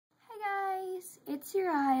it's your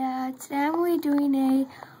Aya. Today I'm going to be doing a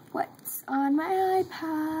what's on my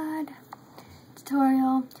iPod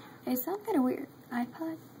tutorial. It sounds kind of weird.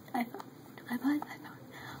 iPod.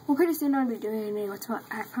 Well, pretty soon I'm going to be doing a what's on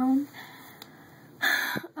my iPhone.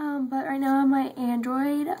 But right now I'm on my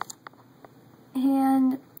Android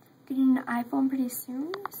and getting an iPhone pretty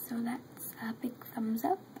soon, so that's a big thumbs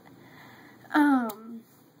up.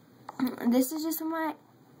 This is just on my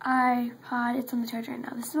iPod. It's on the charger right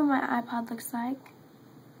now. This is what my iPod looks like.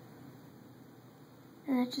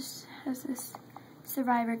 And it just has this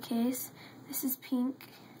survivor case. This is pink.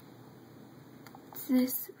 It's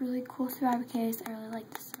this really cool survivor case. I really like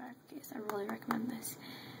this survivor case. I really recommend this.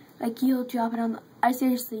 Like, you'll drop it on the... I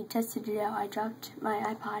seriously tested it out. I dropped my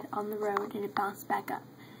iPod on the road and it bounced back up.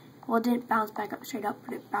 Well, it didn't bounce back up straight up,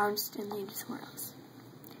 but it bounced and landed somewhere else.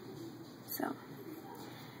 So,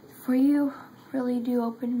 before you really do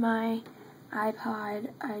open my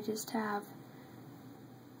iPod, I just have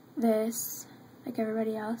this, like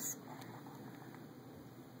everybody else.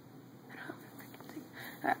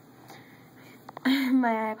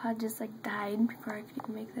 My iPod just like died before I could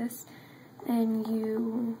even make this. And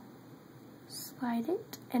you slide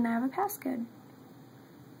it, and I have a passcode.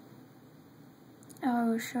 I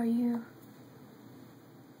will show you.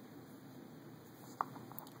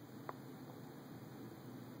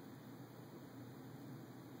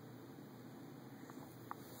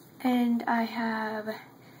 And I have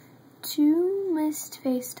 2 missed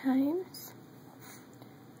FaceTimes.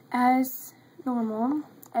 As normal,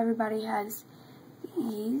 everybody has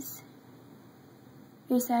these.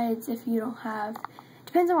 Besides, if you don't have,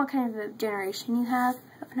 depends on what kind of generation you have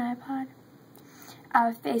of an iPod.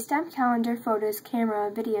 FaceTime, calendar, photos,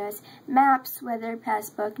 camera, videos, maps, weather,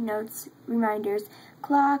 passbook, notes, reminders,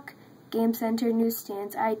 clock, game center,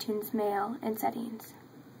 newsstands, iTunes, mail, and settings.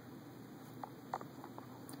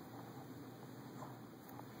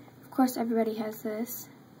 Of course, everybody has this.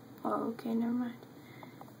 Oh, okay, never mind.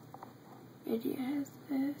 Video has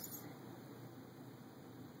this.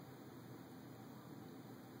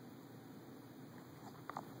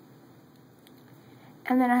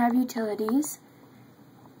 And then I have utilities.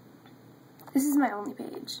 This is my only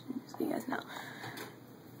page, so you guys know.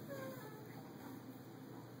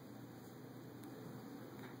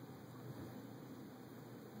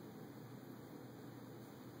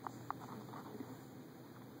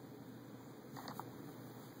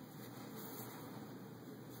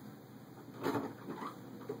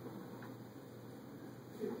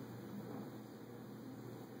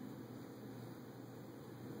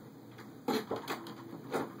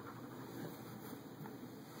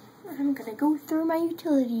 I'm gonna go through my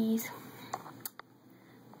utilities.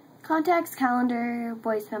 Contacts, calendar,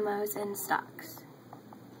 voice memos, and stocks.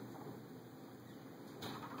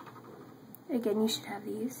 Again, you should have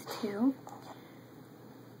these too.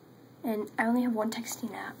 And I only have one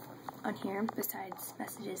texting app on here besides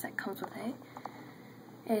messages that comes with it.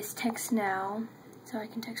 It's Text Now, so I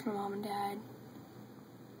can text my mom and dad.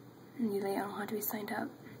 And usually I don't have to be signed up.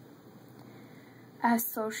 I have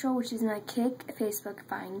social, which is my Kick, Facebook,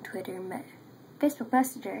 Find, Twitter, Facebook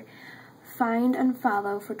Messenger, Find,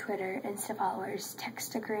 Unfollow for Twitter, Insta followers,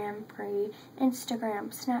 Textagram, free,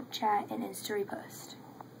 Instagram, Snapchat, and Insta repost.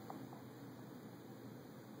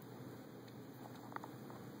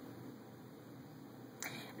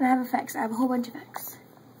 And I have effects. I have a whole bunch of effects.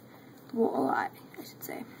 Well, a lot, I should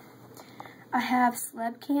say. I have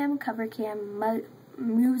Celeb Cover Cam,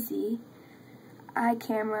 Musi,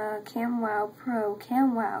 iCamera, CamWow Pro,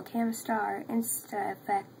 CamWow, CamStar, Insta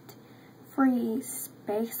Effect, Free,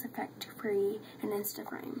 Space Effect Free, and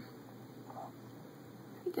InstaFrame.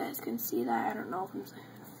 You guys can see that. I don't know if I'm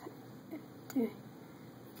saying. Okay,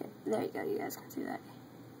 there you go. You guys can see that.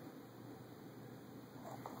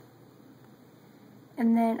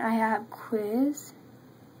 And then I have quizzes.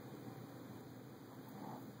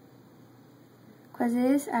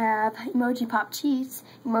 I have Emoji Pop Cheats,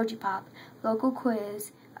 Emoji Pop, Local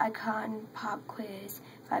Quiz, Icon Pop Quiz,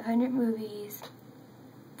 500 movies,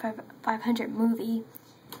 500 movie,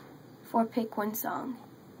 4 pick 1 song.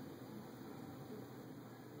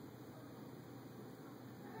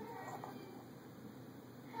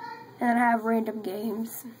 And then I have random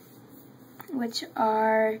games, which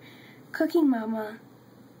are Cooking Mama,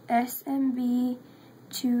 SMB,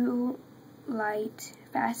 2 Light,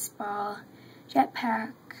 Fastball,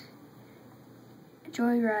 Jetpack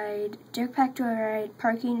Joyride,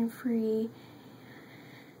 Parking Free,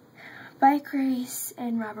 Bike Race,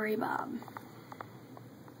 and Robbery Bob.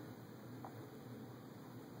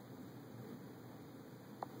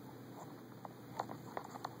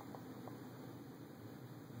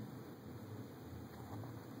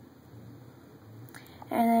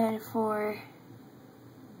 And then for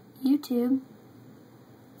YouTube,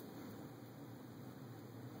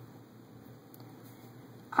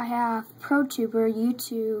 I have ProTuber,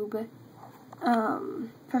 YouTube,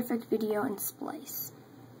 Perfect Video, and Splice.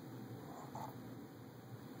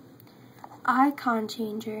 Icon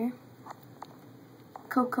Changer,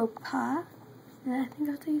 CocoaPod, I think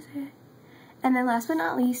that's how you say it. And then last but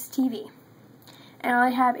not least, TV. And I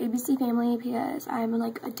have ABC Family because I'm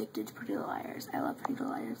like addicted to Pretty Little Liars. I love Pretty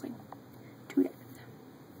Little Liars like to death.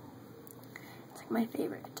 It's like my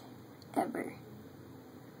favorite ever.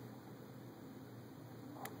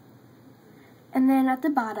 And then at the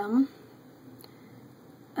bottom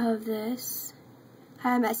of this,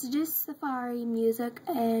 I have Messages, Safari, Music,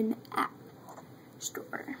 and App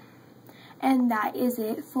Store. And that is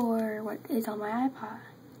it for what is on my iPod.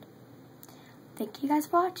 Thank you guys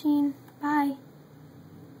for watching. Bye.